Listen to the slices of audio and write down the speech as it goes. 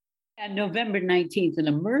On November 19th, an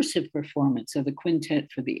immersive performance of the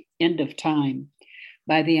Quintet for the End of Time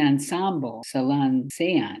by the ensemble Salon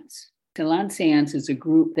Seance. Salon Seance is a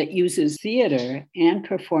group that uses theater and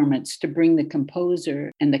performance to bring the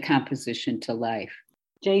composer and the composition to life.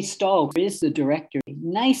 Jay Stahl is the director.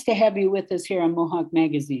 Nice to have you with us here on Mohawk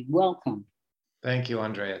Magazine. Welcome. Thank you,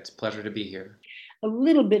 Andrea. It's a pleasure to be here. A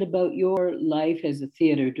little bit about your life as a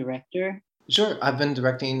theater director. Sure. I've been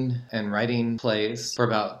directing and writing plays for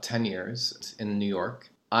about 10 years in New York.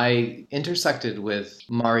 I intersected with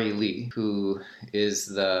Mari Lee, who is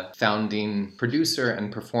the founding producer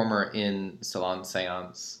and performer in Salon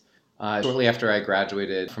Seance. Shortly after I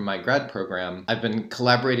graduated from my grad program, I've been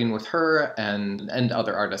collaborating with her and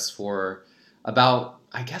other artists for about,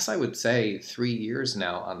 I guess I would say, 3 years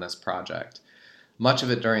now on this project. Much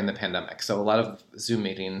of it during the pandemic, so a lot of Zoom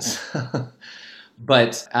meetings.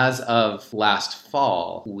 But as of last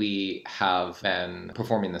fall, we have been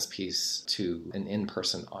performing this piece to an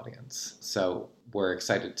in-person audience. So we're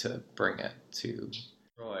excited to bring it to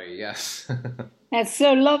Troy, yes. That's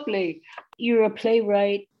so lovely. You're a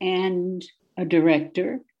playwright and a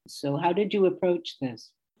director. So how did you approach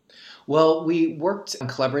this? Well, we worked and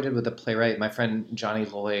collaborated with a playwright, my friend Johnny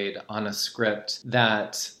Lloyd, on a script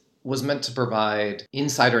that was meant to provide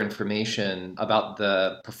insider information about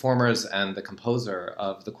the performers and the composer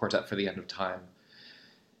of the Quartet for the End of Time.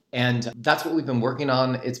 And that's what we've been working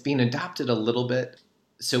on. It's been adapted a little bit.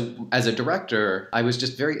 So as a director, I was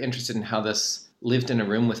just very interested in how this lived in a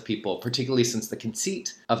room with people, particularly since the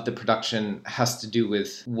conceit of the production has to do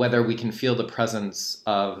with whether we can feel the presence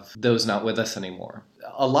of those not with us anymore.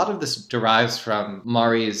 A lot of this derives from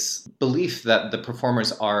Mari's belief that the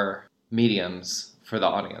performers are mediums for the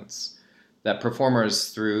audience, that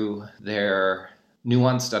performers, through their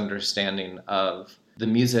nuanced understanding of the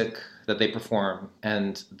music that they perform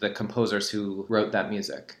and the composers who wrote that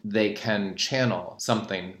music, they can channel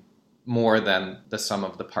something more than the sum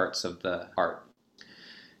of the parts of the art.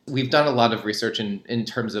 We've done a lot of research in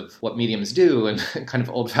terms of what mediums do and kind of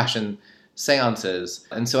old-fashioned seances.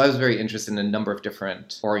 And so I was very interested in a number of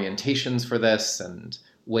different orientations for this and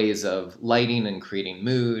ways of lighting and creating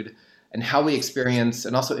mood, and how we experience,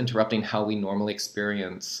 and also interrupting how we normally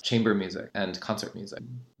experience chamber music and concert music.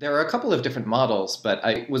 There are a couple of different models, but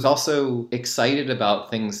I was also excited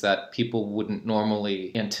about things that people wouldn't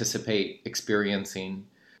normally anticipate experiencing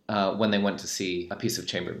when they went to see a piece of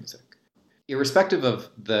chamber music. Irrespective of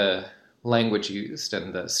the language used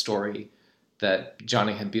and the story that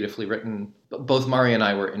Johnny had beautifully written, both Mari and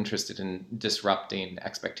I were interested in disrupting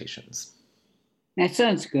expectations. That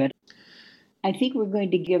sounds good. I think we're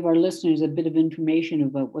going to give our listeners a bit of information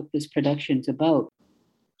about what this production's about.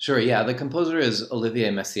 Sure, yeah. The composer is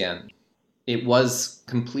Olivier Messiaen. It was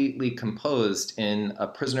completely composed in a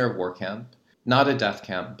prisoner of war camp, not a death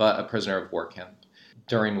camp, but a prisoner of war camp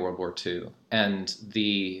during World War II. And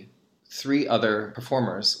the 3 other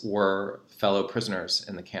performers were fellow prisoners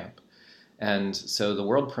in the camp. And so the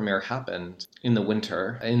world premiere happened in the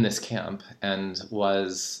winter in this camp and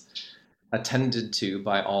was attended to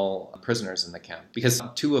by all prisoners in the camp, because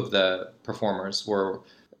 2 of the performers were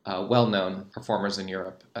well-known performers in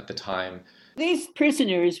Europe at the time. These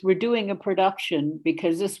prisoners were doing a production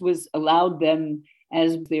because this was allowed them,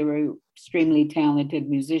 as they were extremely talented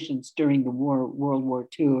musicians during the war, World War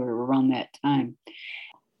II or around that time.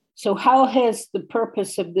 So how has the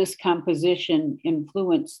purpose of this composition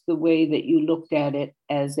influenced the way that you looked at it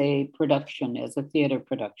as a production, as a theater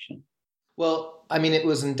production? Well, I mean, it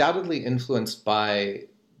was undoubtedly influenced by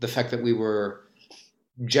the fact that we were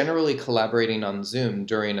generally collaborating on Zoom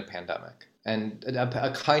during a pandemic, and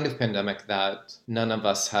a kind of pandemic that none of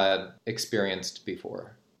us had experienced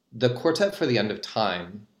before. The Quartet for the End of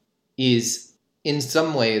Time is, in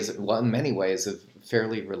some ways, well, in many ways, a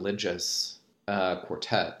fairly religious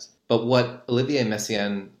quartet. But what Olivier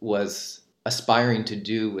Messiaen was aspiring to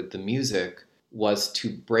do with the music was to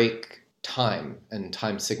break time and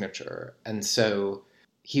time signature. And so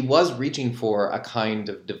he was reaching for a kind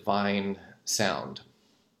of divine sound.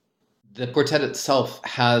 The quartet itself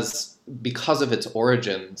has, because of its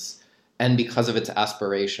origins and because of its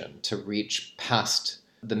aspiration to reach past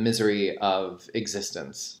the misery of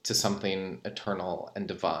existence to something eternal and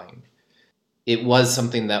divine, it was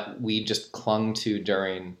something that we just clung to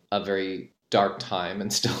during a very dark time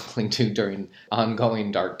and still cling to during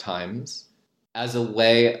ongoing dark times, as a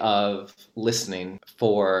way of listening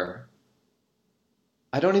for,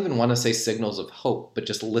 I don't even want to say signals of hope, but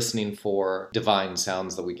just listening for divine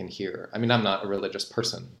sounds that we can hear. I mean, I'm not a religious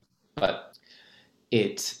person, but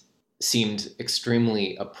it seemed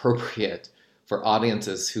extremely appropriate for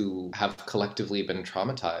audiences who have collectively been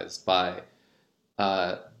traumatized by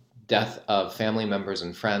death of family members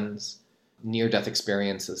and friends, near-death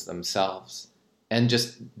experiences themselves, and just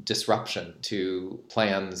disruption to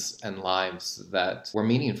plans and lives that were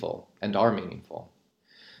meaningful and are meaningful.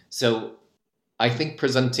 So I think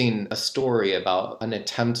presenting a story about an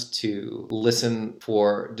attempt to listen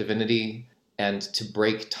for divinity and to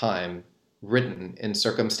break time, written in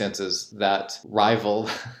circumstances that rival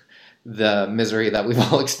the misery that we've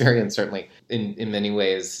all experienced, certainly in many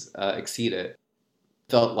ways exceed it,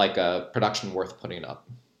 felt like a production worth putting up.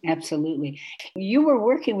 Absolutely. You were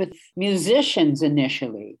working with musicians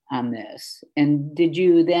initially on this. And did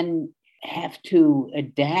you then have to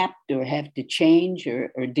adapt or have to change, or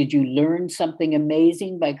did you learn something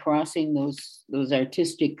amazing by crossing those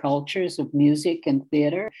artistic cultures of music and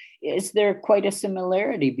theater? Is there quite a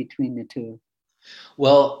similarity between the two?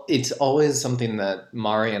 Well, it's always something that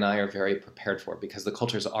Mari and I are very prepared for because the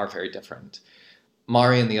cultures are very different.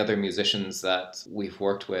 Mari and the other musicians that we've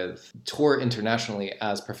worked with tour internationally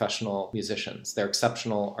as professional musicians. They're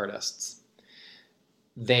exceptional artists.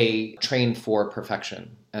 They train for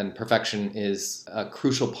perfection, and perfection is a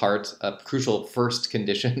crucial part, a crucial first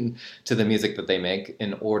condition to the music that they make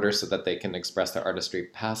in order so that they can express their artistry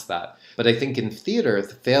past that. But I think in theater,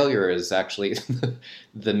 the failure is actually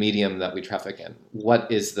the medium that we traffic in.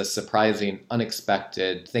 What is the surprising,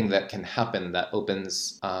 unexpected thing that can happen that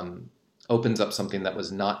opens up something that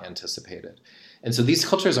was not anticipated? And so these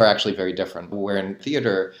cultures are actually very different. Where in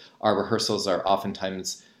theater, our rehearsals are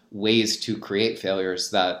oftentimes ways to create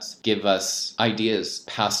failures that give us ideas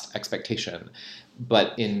past expectation.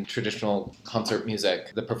 But in traditional concert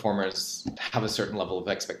music, the performers have a certain level of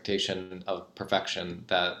expectation of perfection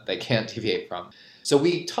that they can't deviate from. So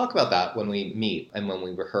we talk about that when we meet and when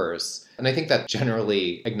we rehearse. And I think that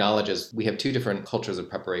generally acknowledges we have two different cultures of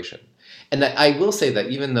preparation. And I will say that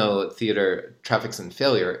even though theater traffics in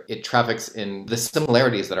failure, it traffics in the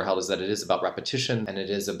similarities that are held is that it is about repetition and it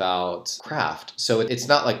is about craft. So it's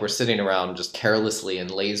not like we're sitting around just carelessly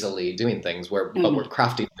and lazily doing things, but we're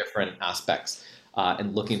crafting different aspects.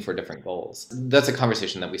 And looking for different goals. That's a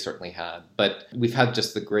conversation that we certainly had. But we've had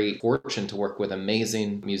just the great fortune to work with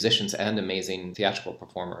amazing musicians and amazing theatrical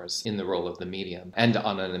performers in the role of the medium and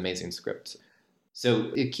on an amazing script.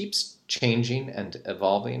 So it keeps changing and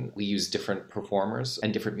evolving. We use different performers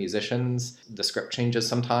and different musicians. The script changes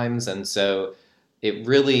sometimes. And so it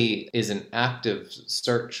really is an active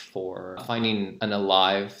search for finding an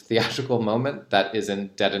alive theatrical moment that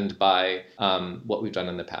isn't deadened by what we've done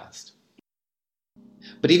in the past.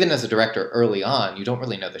 But even as a director early on, you don't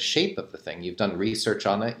really know the shape of the thing. You've done research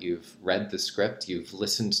on it, you've read the script, you've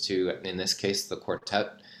listened to, in this case, the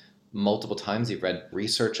quartet multiple times. You've read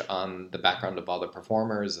research on the background of all the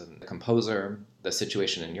performers and the composer, the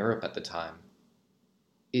situation in Europe at the time.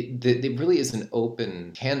 It really is an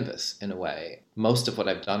open canvas in a way. Most of what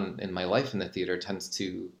I've done in my life in the theater tends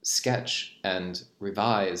to sketch and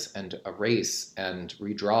revise and erase and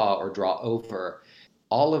redraw or draw over.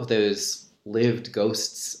 All of those lived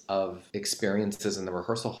ghosts of experiences in the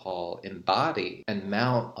rehearsal hall embody and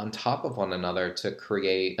mount on top of one another to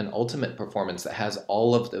create an ultimate performance that has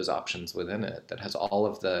all of those options within it, that has all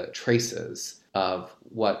of the traces of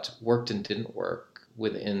what worked and didn't work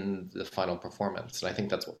within the final performance. And I think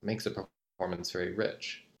that's what makes a performance very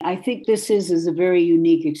rich. I think this is a very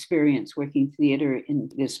unique experience working theater in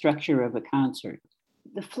the structure of a concert.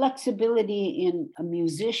 The flexibility in a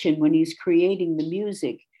musician when he's creating the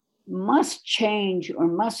music must change or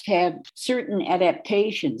must have certain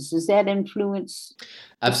adaptations. Does that influence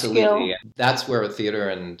Absolutely. That's where theater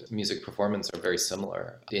and music performance are very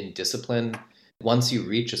similar in discipline. Once you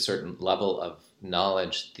reach a certain level of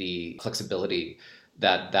knowledge, the flexibility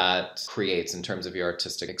that creates in terms of your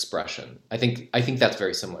artistic expression. I think that's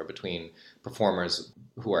very similar between performers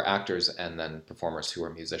who are actors and then performers who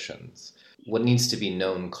are musicians. What needs to be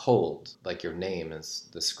known cold, like your name, is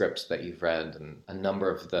the script that you've read and a number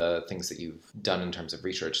of the things that you've done in terms of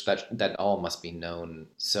research, that all must be known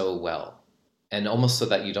so well. And almost so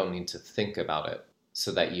that you don't need to think about it,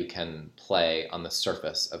 so that you can play on the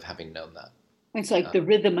surface of having known that. It's like the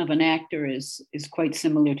rhythm of an actor is quite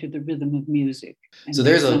similar to the rhythm of music. So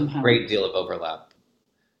there's a great deal of overlap.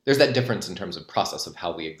 There's that difference in terms of process of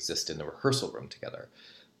how we exist in the rehearsal room together.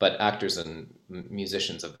 But actors and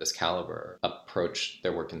musicians of this caliber approach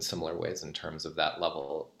their work in similar ways in terms of that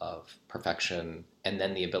level of perfection and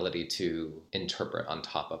then the ability to interpret on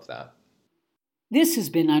top of that. This has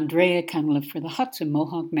been Andrea Cunliffe for the Hudson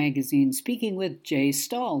Mohawk Magazine, speaking with Jay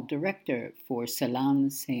Stahl, director for Salon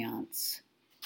Seance.